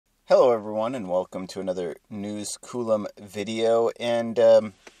Hello everyone, and welcome to another News Coolum video and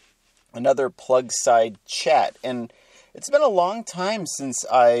another plug side chat. And it's been a long time since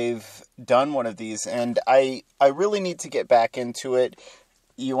I've done one of these, and I really need to get back into it.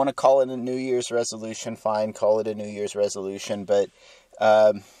 You want to call it a New Year's resolution, fine, call it a New Year's resolution. But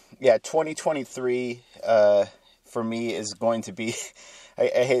 2023 for me is going to be,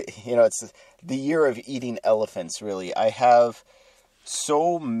 it's the year of eating elephants, really. I have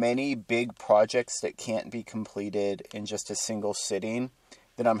so many big projects that can't be completed in just a single sitting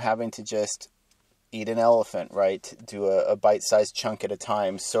that I'm having to just eat an elephant, right? Do a bite-sized chunk at a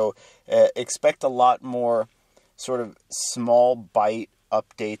time. So expect a lot more sort of small bite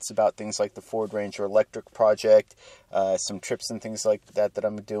updates about things like the Ford Ranger electric project, some trips and things like that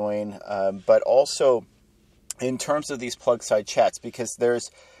I'm doing, but also in terms of these plug side chats, because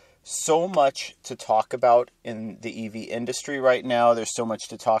there's so much to talk about in the EV industry right now. There's so much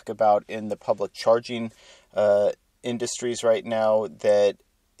to talk about in the public charging industries right now that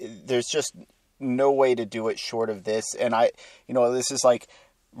there's just no way to do it short of this. And this is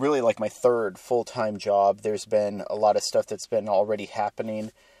really my third full-time job. There's been a lot of stuff that's been already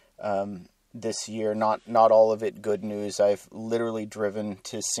happening this year. Not all of it good news. I've literally driven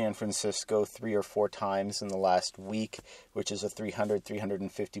to San Francisco 3 or 4 times in the last week, which is a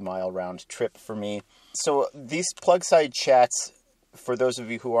 350 mile round trip for me. So these plug side chats, for those of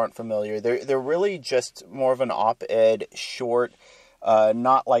you who aren't familiar, they're really just more of an op-ed, short,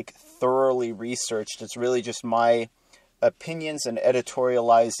 not thoroughly researched. It's really just my opinions and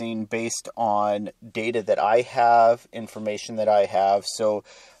editorializing based on data that I have, information that I have. So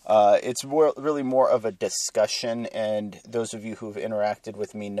it's really more of a discussion, and those of you who have interacted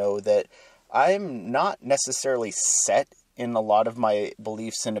with me know that I'm not necessarily set in a lot of my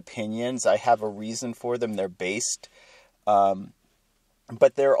beliefs and opinions. I have a reason for them. They're based, but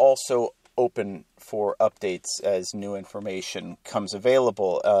they're also open for updates as new information comes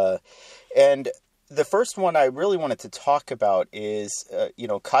available. And the first one I really wanted to talk about is,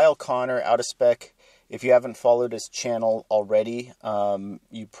 Kyle Connor, Out of Spec. If you haven't followed his channel already,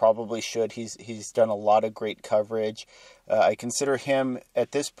 you probably should. He's done a lot of great coverage. I consider him,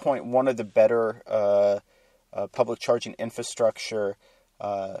 at this point, one of the better public charging infrastructure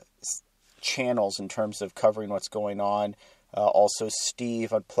channels in terms of covering what's going on. Also,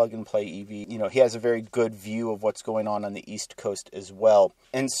 Steve on Plug and Play EV, he has a very good view of what's going on the East Coast as well.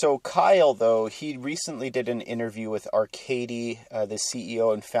 And so Kyle, though, he recently did an interview with Arcady, the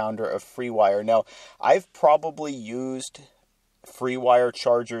CEO and founder of Freewire. Now, I've probably used Freewire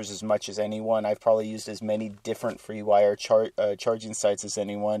chargers as much as anyone. I've probably used as many different Freewire charging sites as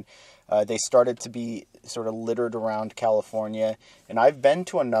anyone. They started to be sort of littered around California, and I've been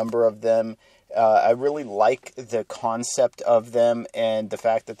to a number of them. I really like the concept of them and the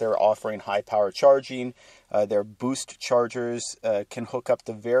fact that they're offering high power charging. Their boost chargers can hook up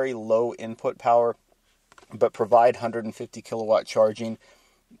to very low input power, but provide 150 kilowatt charging.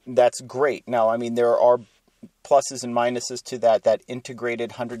 That's great. Now, there are pluses and minuses to that. That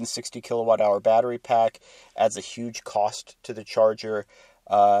integrated 160 kilowatt hour battery pack adds a huge cost to the charger,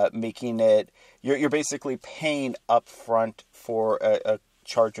 making it, you're basically paying up front for a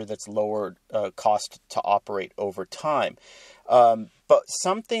charger that's lower cost to operate over time. But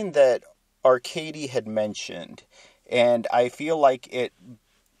something that Arcady had mentioned, and I feel like it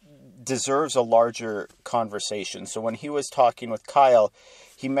deserves a larger conversation. So when he was talking with Kyle,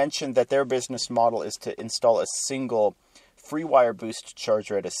 he mentioned that their business model is to install a single Freewire boost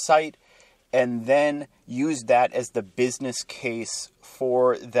charger at a site and then use that as the business case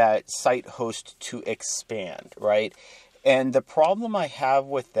for that site host to expand, right? And the problem I have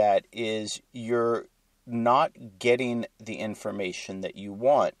with that is you're not getting the information that you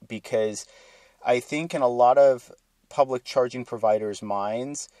want, because I think in a lot of public charging providers'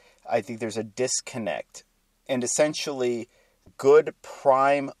 minds, I think there's a disconnect. And essentially, good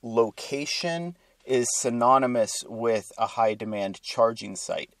prime location is synonymous with a high demand charging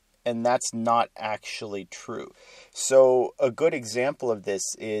site. And that's not actually true. So a good example of this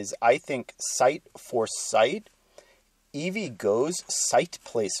is, I think, site for site, EVgo's site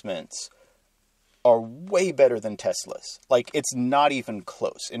placements are way better than Tesla's. It's not even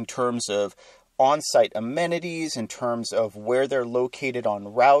close in terms of on-site amenities, in terms of where they're located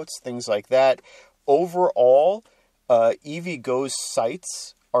on routes, things like that. Overall, EVgo's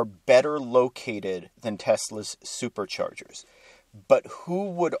sites are better located than Tesla's superchargers. But who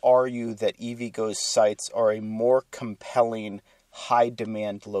would argue that EVgo's sites are a more compelling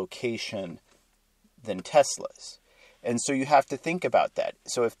high-demand location than Tesla's? And so you have to think about that.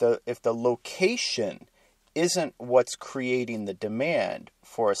 So if the location isn't what's creating the demand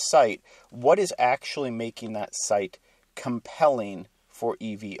for a site. What is actually making that site compelling for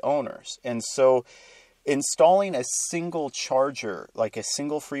EV owners? And so installing a single charger, like a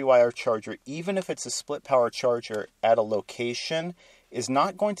single FreeWire charger, even if it's a split power charger at a location, is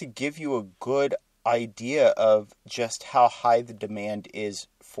not going to give you a good idea of just how high the demand is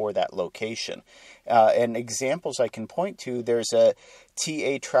for that location. And examples I can point to, there's a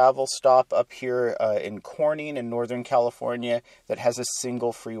TA travel stop up here in Corning in Northern California that has a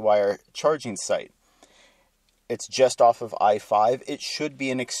single FreeWire charging site. It's just off of I-5. It should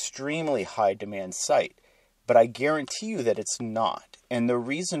be an extremely high demand site, but I guarantee you that it's not. And the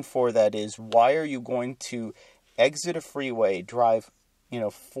reason for that is, why are you going to exit a freeway, drive 4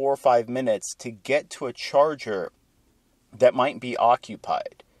 or 5 minutes to get to a charger that might be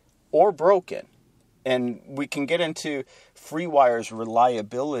occupied or broken? And we can get into FreeWire's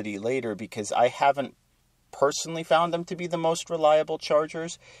reliability later, because I haven't personally found them to be the most reliable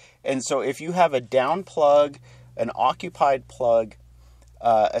chargers. And so if you have a down plug, an occupied plug,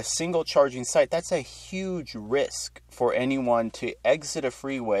 a single charging site, that's a huge risk for anyone to exit a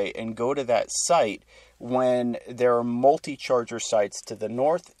freeway and go to that site when there are multi-charger sites to the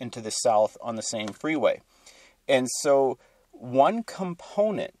north and to the south on the same freeway. And so one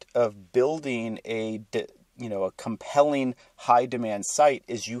component of building a compelling high demand site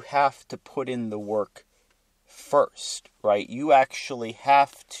is you have to put in the work first, right? You actually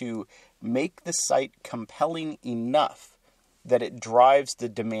have to make the site compelling enough that it drives the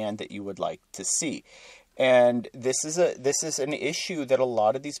demand that you would like to see. And this is an issue that a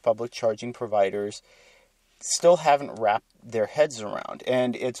lot of these public charging providers still haven't wrapped their heads around.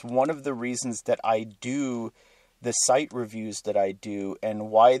 And it's one of the reasons that I do the site reviews that I do, and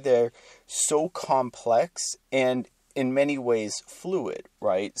why they're so complex and in many ways fluid,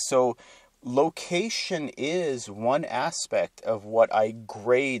 right? So location is one aspect of what I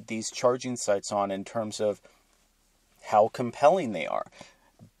grade these charging sites on in terms of how compelling they are.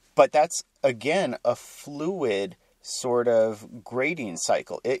 But that's, again, a fluid sort of grading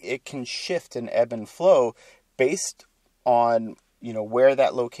cycle. It can shift and ebb and flow based on where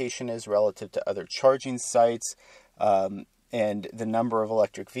that location is relative to other charging sites, and the number of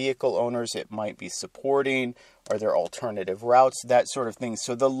electric vehicle owners it might be supporting. Are there alternative routes? That sort of thing.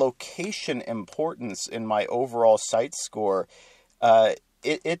 So the location importance in my overall site score,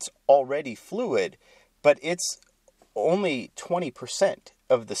 it's already fluid, but it's only 20%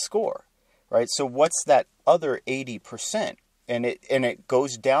 of the score, right? So what's that other 80%? And it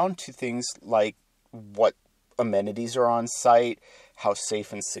goes down to things like what amenities are on site, how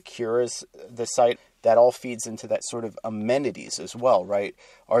safe and secure is the site. That all feeds into that sort of amenities as well, right?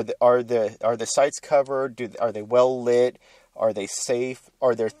 Are the sites covered? Are they well lit? Are they safe?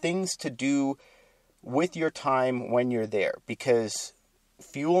 Are there things to do with your time when you're there? Because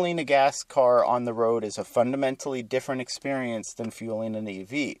fueling a gas car on the road is a fundamentally different experience than fueling an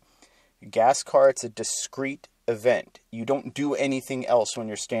EV. A gas car, it's a discrete event. You don't do anything else when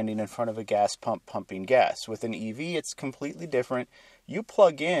you're standing in front of a gas pump pumping gas. With an EV, it's completely different. You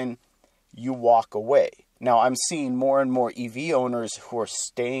plug in, you walk away. Now, I'm seeing more and more EV owners who are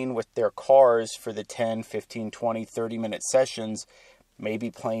staying with their cars for the 10, 15, 20, 30-minute sessions, maybe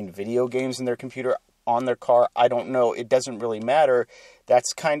playing video games in their computer on their car. I don't know. It doesn't really matter.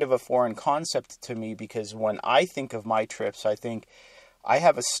 That's kind of a foreign concept to me, because when I think of my trips, I think I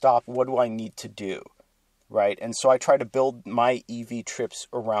have a stop. What do I need to do? Right? And so I try to build my EV trips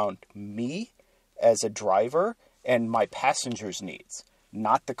around me as a driver and my passengers' needs,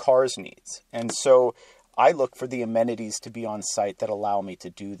 not the car's needs. And so I look for the amenities to be on site that allow me to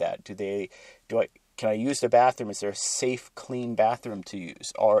do that. Can I use the bathroom? Is there a safe, clean bathroom to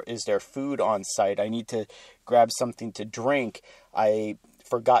use? Or is there food on site? I need to grab something to drink. I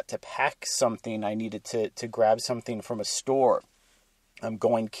forgot to pack something. I needed to grab something from a store. I'm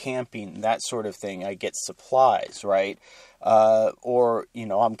going camping, that sort of thing. I get supplies, right? Or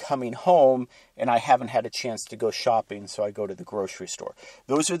I'm coming home and I haven't had a chance to go shopping, so I go to the grocery store.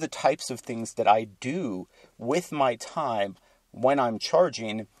 Those are the types of things that I do with my time when I'm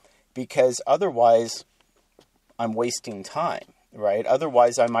charging, because otherwise I'm wasting time, right?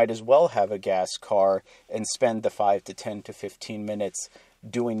 Otherwise, I might as well have a gas car and spend the 5 to 10 to 15 minutes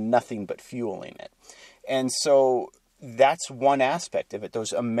doing nothing but fueling it. And so that's one aspect of it.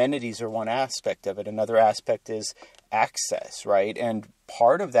 Those amenities are one aspect of it. Another aspect is access, right? And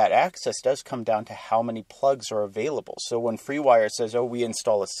part of that access does come down to how many plugs are available. So when FreeWire says, we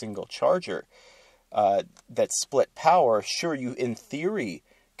install a single charger that's split power, sure, you in theory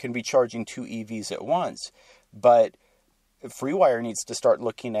can be charging 2 EVs at once, but Freewire needs to start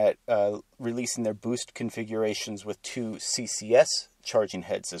looking at releasing their boost configurations with 2 CCS charging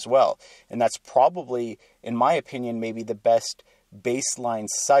heads as well. And that's probably, in my opinion, maybe the best baseline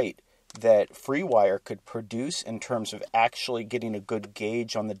site that Freewire could produce in terms of actually getting a good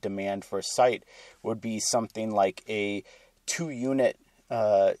gauge on the demand for a site would be something like a 2-unit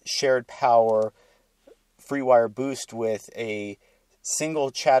shared power Freewire boost with a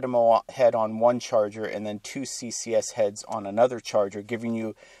single CHAdeMO head on one charger and then 2 CCS heads on another charger, giving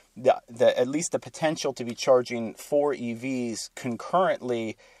you at least the potential to be charging 4 EVs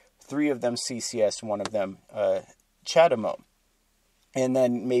concurrently, 3 of them CCS, 1 of them CHAdeMO. And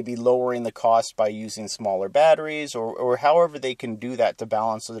then maybe lowering the cost by using smaller batteries or however they can do that to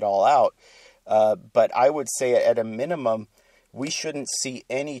balance it all out. But I would say at a minimum, we shouldn't see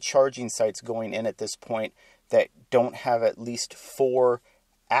any charging sites going in at this point that don't have at least 4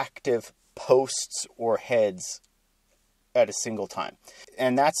 active posts or heads at a single time.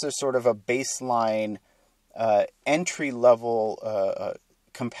 And that's a sort of a baseline entry-level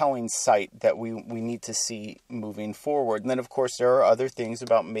compelling site that we need to see moving forward. And then, of course, there are other things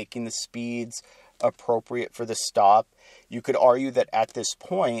about making the speeds appropriate for the stop. You could argue that at this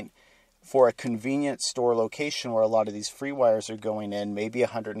point, for a convenience store location where a lot of these Freewires are going in, maybe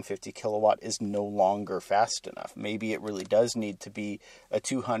 150 kilowatt is no longer fast enough. Maybe it really does need to be a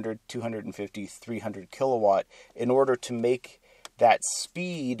 200, 250, 300 kilowatt in order to make that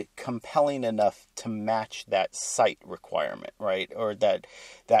speed compelling enough to match that site requirement, right? Or that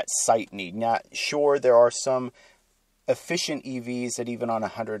site need. Now, sure, there are some efficient EVs that even on a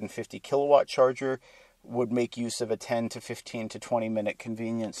 150 kilowatt charger would make use of a 10 to 15 to 20 minute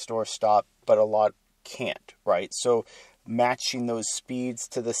convenience store stop, but a lot can't, right? So matching those speeds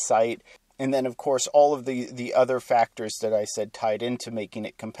to the site, and then of course all of the other factors that I said tied into making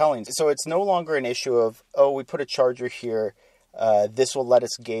it compelling. So it's no longer an issue of, oh, we put a charger here, this will let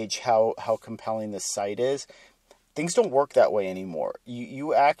us gauge how compelling the site is. Things don't work that way anymore.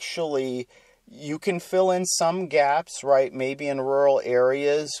 You actually, you can fill in some gaps, right? Maybe in rural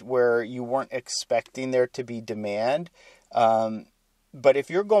areas where you weren't expecting there to be demand. But if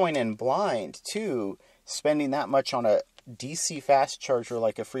you're going in blind too, spending that much on a DC fast charger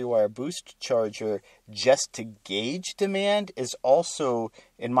like a Freewire boost charger just to gauge demand is also,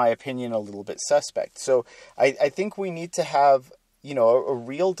 in my opinion, a little bit suspect. So I think we need to have, a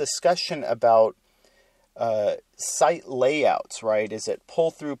real discussion about site layouts, right? Is it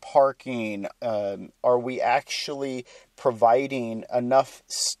pull-through parking? Are we actually providing enough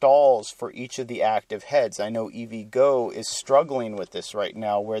stalls for each of the active heads? I know EVgo is struggling with this right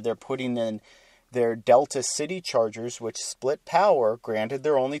now, where they're putting in their Delta City chargers, which split power. Granted,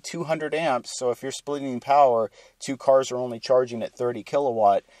 they're only 200 amps, so if you're splitting power, 2 cars are only charging at 30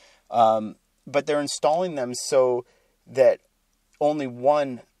 kilowatt. But they're installing them so that only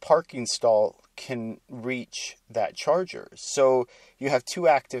 1 parking stall can reach that charger. So you have 2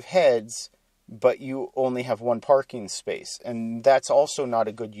 active heads, but you only have 1 parking space. And that's also not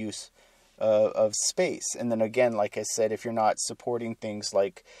a good use of space. And then again, like I said, if you're not supporting things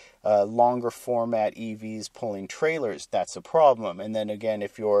like longer format EVs pulling trailers, that's a problem. And then again,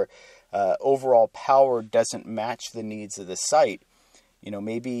 if your overall power doesn't match the needs of the site,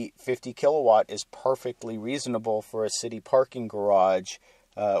 maybe 50 kilowatt is perfectly reasonable for a city parking garage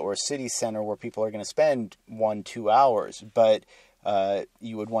or a city center where people are going to spend 1-2 hours. But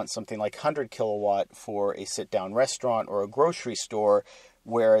you would want something like 100 kilowatt for a sit-down restaurant or a grocery store,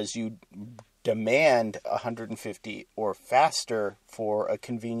 whereas you demand 150 or faster for a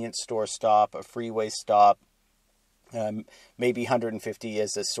convenience store stop, a freeway stop. Maybe 150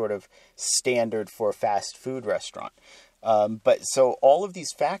 is a sort of standard for a fast food restaurant. But so all of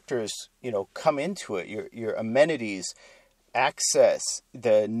these factors, come into it. Your amenities, access,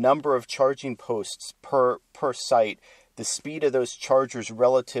 the number of charging posts per site, the speed of those chargers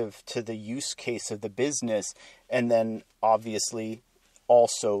relative to the use case of the business, and then obviously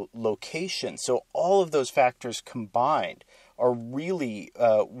also location. So all of those factors combined are really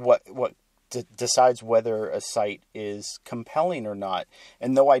what decides whether a site is compelling or not.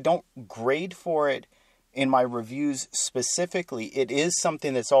 And though I don't grade for it in my reviews specifically, it is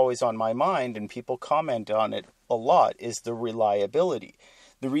something that's always on my mind, and people comment on it a lot, is the reliability.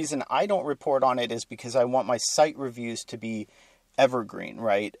 The reason I don't report on it is because I want my site reviews to be evergreen,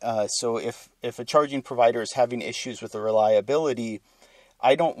 right? So if a charging provider is having issues with the reliability,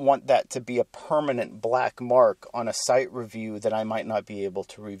 I don't want that to be a permanent black mark on a site review that I might not be able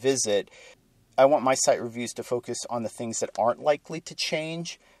to revisit. I want my site reviews to focus on the things that aren't likely to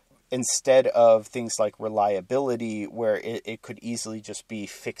change. instead of things like reliability, where it could easily just be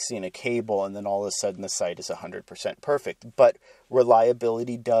fixing a cable and then all of a sudden the site is 100% perfect. But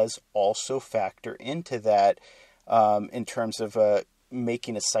reliability does also factor into that in terms of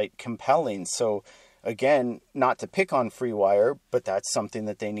making a site compelling. So again, not to pick on Freewire, but that's something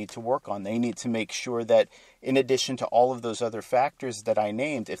that they need to work on. They need to make sure that in addition to all of those other factors that I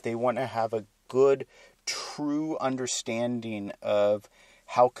named, if they want to have a good, true understanding of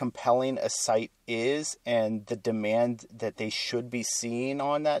how compelling a site is and the demand that they should be seeing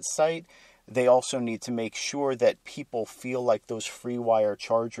on that site, they also need to make sure that people feel like those Freewire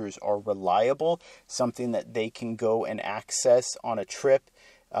chargers are reliable, something that they can go and access on a trip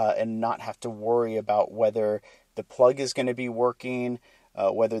and not have to worry about whether the plug is going to be working,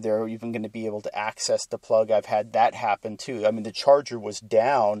 whether they're even going to be able to access the plug. I've had that happen too. I mean, the charger was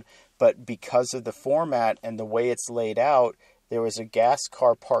down, but because of the format and the way it's laid out, there was a gas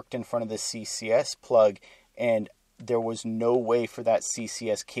car parked in front of the CCS plug, and there was no way for that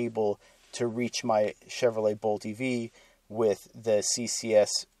CCS cable to reach my Chevrolet Bolt EV with the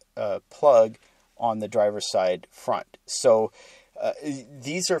CCS plug on the driver's side front. So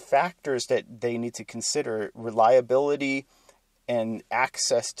these are factors that they need to consider. Reliability and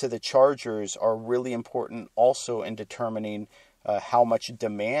access to the chargers are really important also in determining how much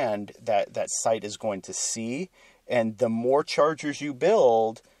demand that site is going to see. And the more chargers you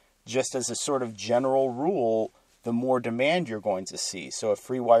build, just as a sort of general rule, the more demand you're going to see. So if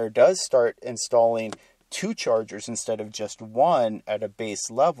Freewire does start installing 2 chargers instead of just 1 at a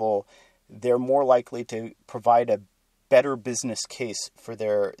base level, they're more likely to provide a better business case for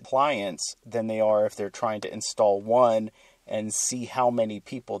their clients than they are if they're trying to install 1 and see how many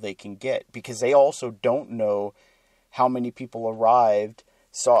people they can get. Because they also don't know how many people arrived,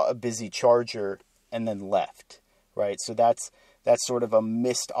 saw a busy charger, and then left. Right, so that's sort of a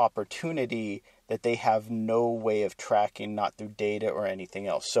missed opportunity that they have no way of tracking, not through data or anything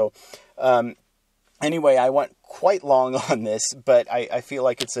else. So anyway, I went quite long on this, but I feel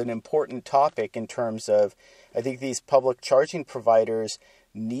like it's an important topic in terms of, I think these public charging providers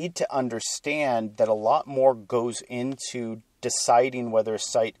need to understand that a lot more goes into deciding whether a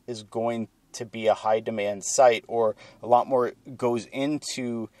site is going to be a high demand site, or a lot more goes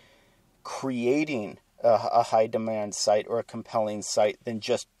into creating a high demand site or a compelling site than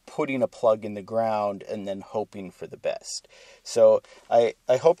just putting a plug in the ground and then hoping for the best. So I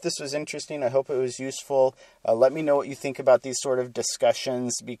hope this was interesting. I hope it was useful. Let me know what you think about these sort of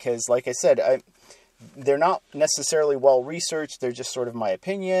discussions, because like I said, they're not necessarily well researched. They're just sort of my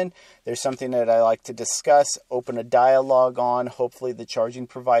opinion. There's something that I like to discuss, open a dialogue on. Hopefully the charging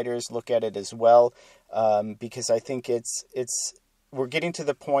providers look at it as well, because I think we're getting to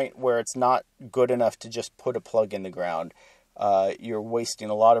the point where it's not good enough to just put a plug in the ground. You're wasting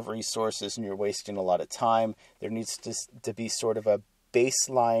a lot of resources and you're wasting a lot of time. There needs to be sort of a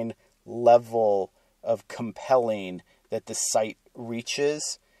baseline level of compelling that the site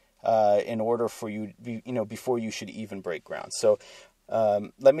reaches in order for you, before you should even break ground. So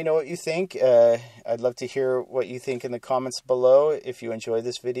let me know what you think. I'd love to hear what you think in the comments below. If you enjoy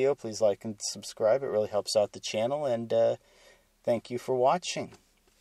this video, please like and subscribe. It really helps out the channel, and thank you for watching.